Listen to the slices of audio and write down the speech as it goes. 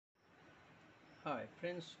Hi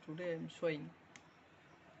friends, today I am showing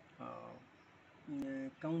uh,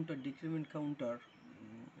 counter decrement counter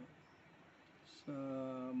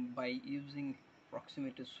by using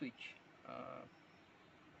proximity switch.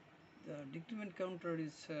 The decrement counter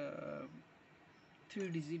is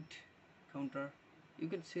 3-digit counter. You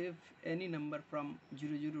can save any number from 00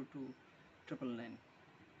 to 999,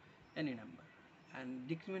 any number, and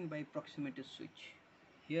decrement by proximity switch.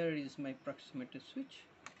 Here is my proximity switch.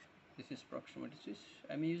 This is proximity switch.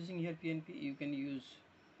 I'm using here PNP. You can use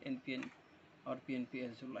NPN or PNP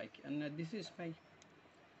as you like. And this is my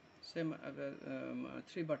same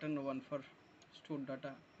 3-button, one for stored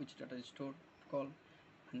data, which data is stored, call,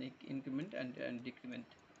 and increment and decrement,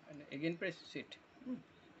 and again press set.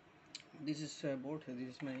 This is board.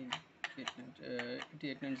 This is my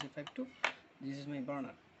 889052. This is my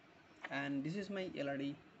burner, and this is my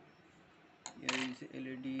LED. Here is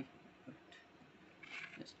LED.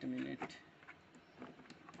 Just a minute.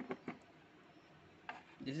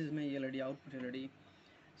 This is my LED, output LED.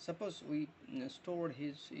 Suppose we stored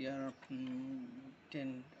his here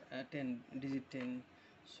 10 digit 10,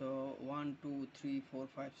 so 1 2 3 4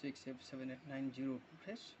 5 6 7 8 9 0,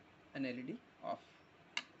 press an LED off.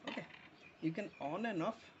 Okay, you can on and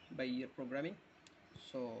off by your programming.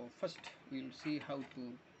 So first we will see how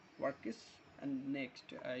to work this, and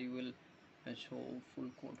next I will show full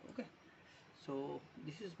code. Okay, so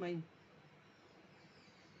this is my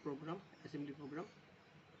program, assembly program.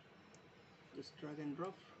 Just drag and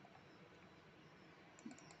drop.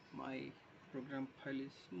 My program file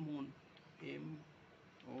is mon,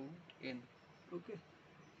 M-O-N. Okay,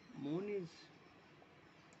 mon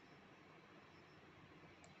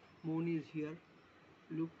is here.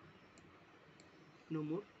 Look, no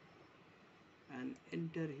more, and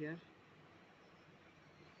enter here.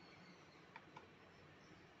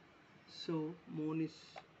 So mon is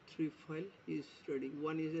 3 file is ready.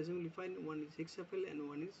 One is assembly file, one is XFL, and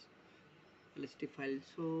one is LST file.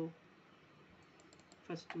 So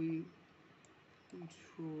first we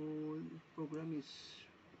show program is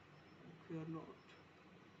okay or not.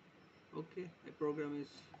 Okay, the program is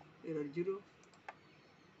error 0.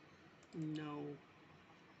 Now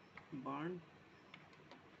burn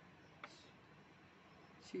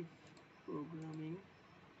chief programming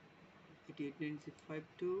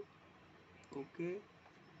 889052. Okay,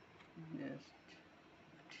 next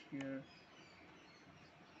here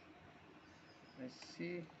I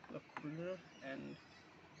see the folder and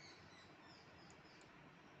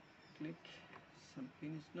click. Some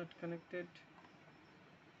pin is not connected.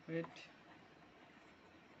 Wait,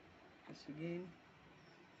 press again.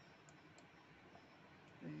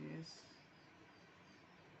 Yes.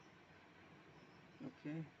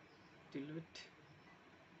 Okay, till it.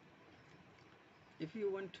 If you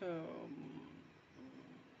want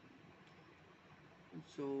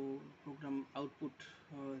so program output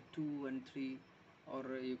 2 and 3, or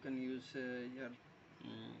you can use your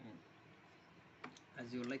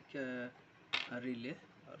as you like, a relay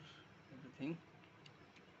or everything.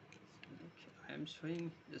 I am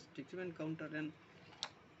showing the decrement counter, and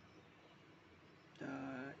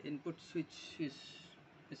the input switch is,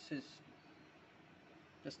 this is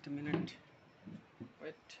just a minute.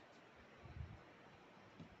 Wait,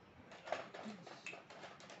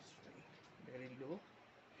 very low.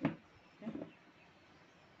 Okay,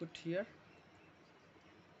 put here.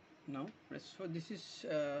 Now press. So this is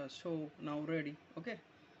so now ready. Okay,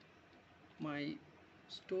 my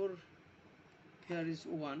store here is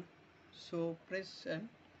 1, so press and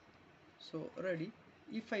so ready.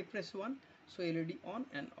 If I press 1, so LED on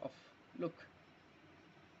and off. Look,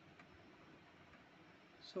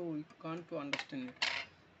 so we can't to understand it.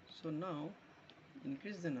 So now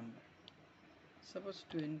increase the number. Suppose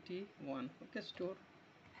 21. Okay, store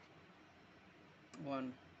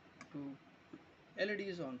 1 2, LED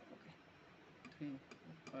is on. Okay, 3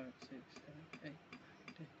 4 5 6 7 8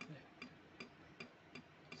 10 11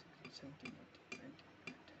 16 17 18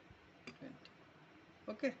 19 20.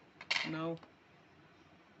 Okay, now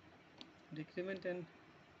decrement and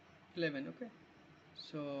 11. Okay,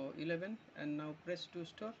 so 11, and now press to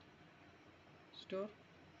store.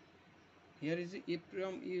 Here is the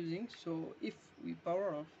EEPROM using, so if we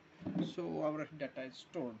power off, so our data is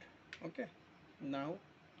stored. Okay, now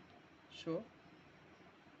show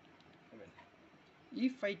 11.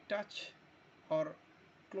 If I touch or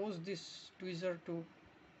close this tweezer to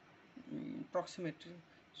proximity,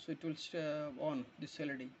 so it will on this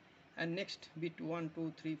LED, and next bit 1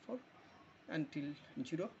 2 3 4 until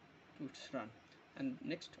 0 to run, and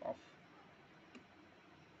next off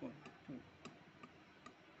 1 2.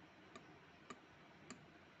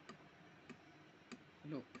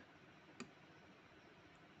 Look,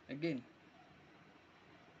 again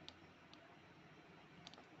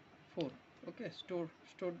 4. Okay, store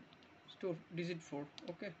digit 4.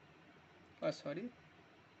 Okay, sorry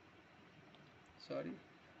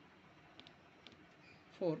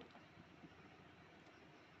 4.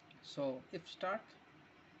 So if start,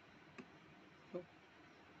 look,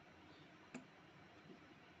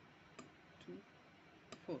 2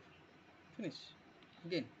 4, finish.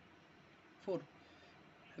 Again 4.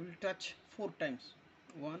 I will touch 4 times.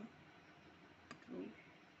 1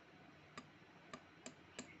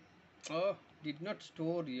 2. Oh, did not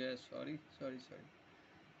store. Yes, sorry.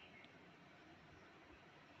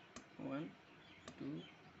 1 2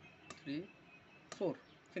 3 4,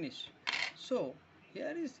 finish. So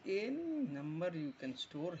here is any number you can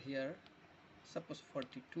store here. Suppose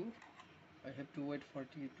 42. I have to wait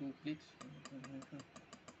 42 clicks.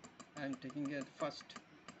 I am taking it first.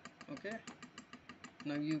 Okay,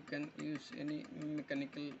 now you can use any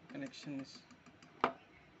mechanical connections.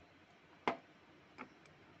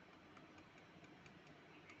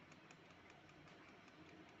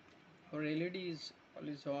 Our LED is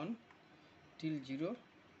always on till 0.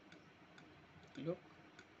 Look,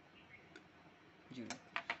 0.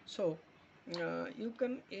 So you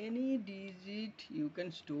can any digit you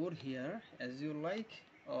can store here as you like,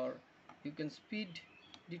 or you can speed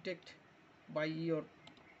detect by your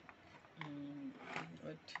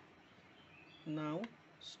but now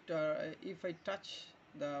if I touch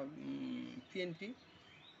the PNP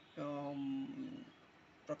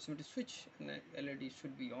proximity switch, and LED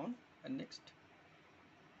should be on, and next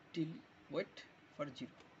till wait for 0.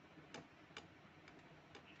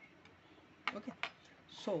 Okay,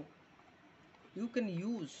 so you can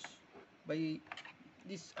use by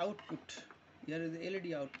this output. Here is the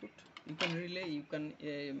LED output. You can relay, you can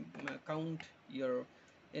count your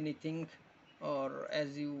anything or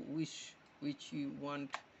as you wish, which you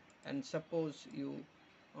want. And suppose you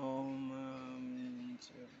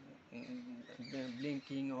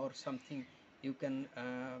blinking or something, you can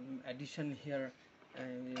addition here,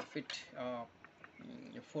 fit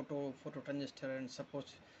photo transistor, and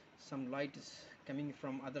suppose some light is coming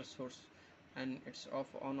from other source and it's off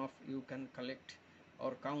on off, you can collect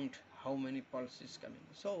or count how many pulse is coming.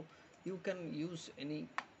 So you can use any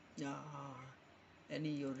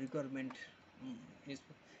your requirement. Is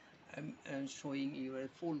I'm showing you a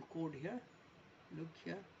full code here. Look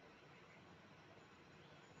here,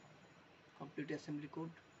 complete assembly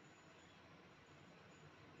code.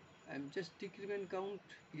 I'm just decrement count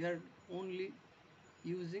here only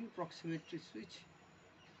using proximity switch.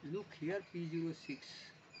 Look here, P06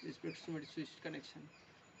 is proximity switch connection.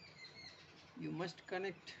 You must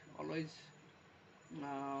connect always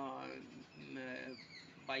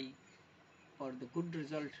by for the good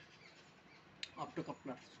result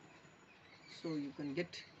optocouplers, so you can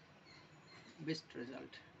get best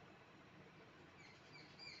result.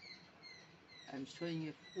 I'm showing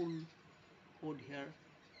a full code here,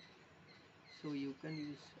 so you can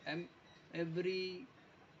use every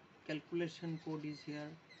calculation code is here.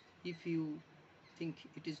 If you think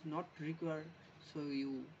it is not required, so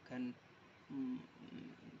you can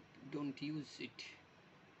don't use it,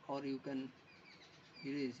 or you can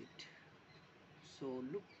erase it. So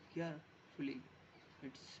look here, fully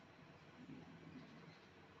it's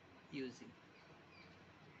using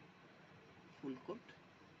full code.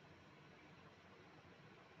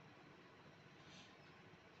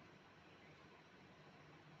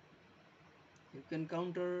 You can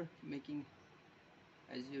counter making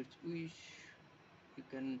as you wish. You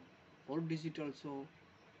can 4 digit also.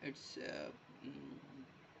 It's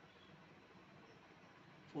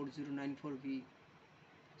 4094B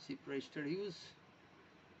SIP register use.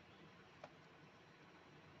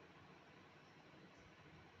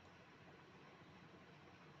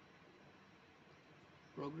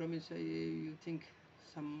 Program is you think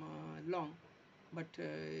some long, but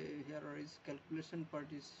here is calculation part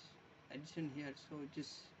is addition here, so it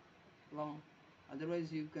is long.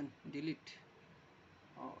 Otherwise you can delete.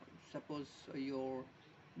 Suppose your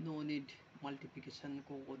no need multiplication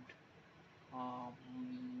code,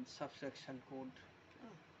 subtraction code,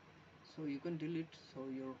 so you can delete, so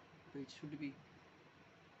your page should be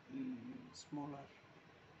smaller.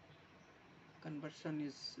 Conversion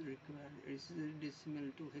is required, is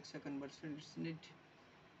decimal to hexa conversion is need.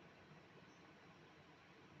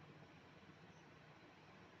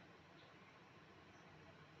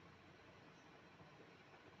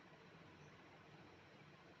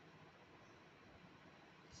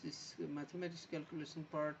 This is mathematics calculation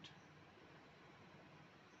part.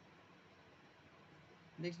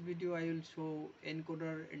 Next video I will show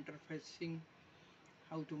encoder interfacing,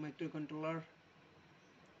 how to microcontroller.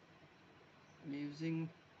 I'm using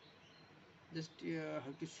just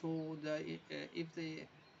how to show the if the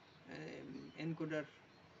encoder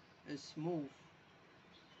is move,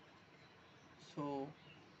 so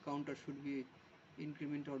counter should be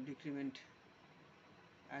increment or decrement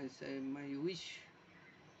as my wish.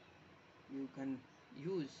 You can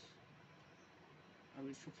use. I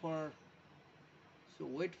will show for, so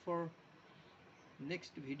wait for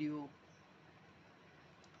next video,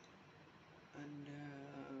 and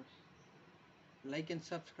like and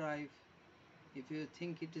subscribe if you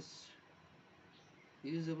think it is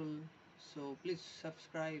usable. So please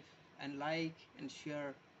subscribe and like and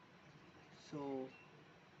share, so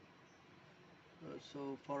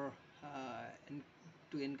so for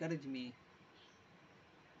to encourage me.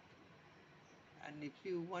 And if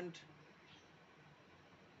you want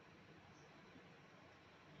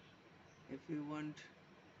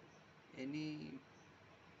any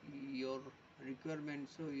your requirement,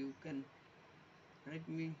 so you can write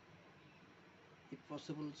me if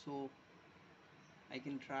possible, so I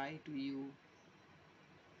can try to you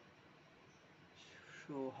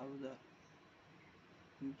show how the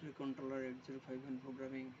microcontroller 8051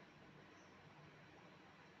 programming.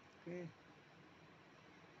 Okay,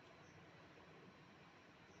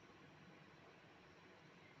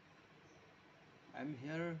 I'm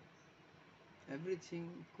here, everything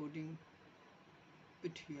coding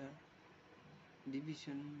put here,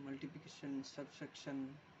 division, multiplication, subtraction.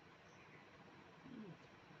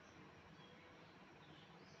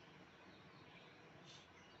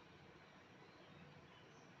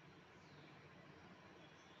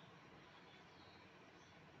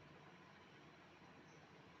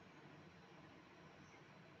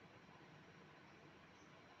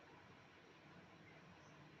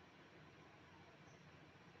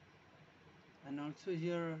 And also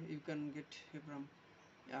here you can get from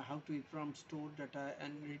how to from store data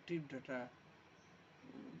and retrieve data.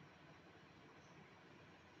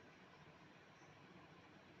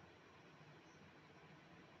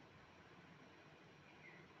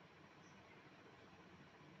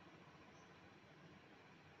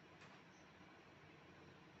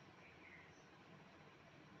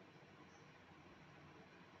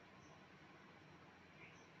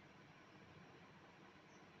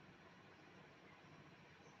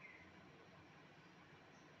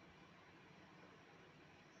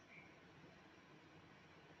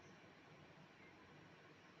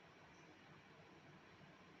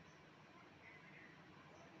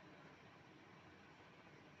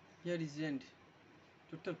 Here is end,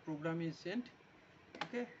 total program is end.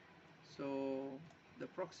 Okay, so the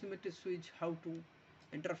proximity switch, how to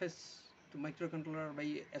interface to microcontroller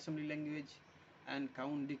by assembly language, and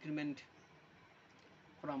count decrement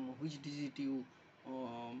from which digit you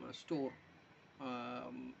store,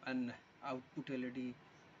 and output LED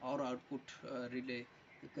or output relay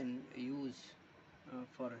you can use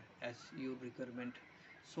for as your requirement.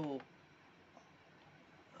 So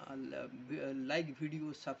like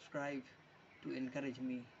video, subscribe to encourage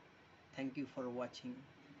me. Thank you for watching.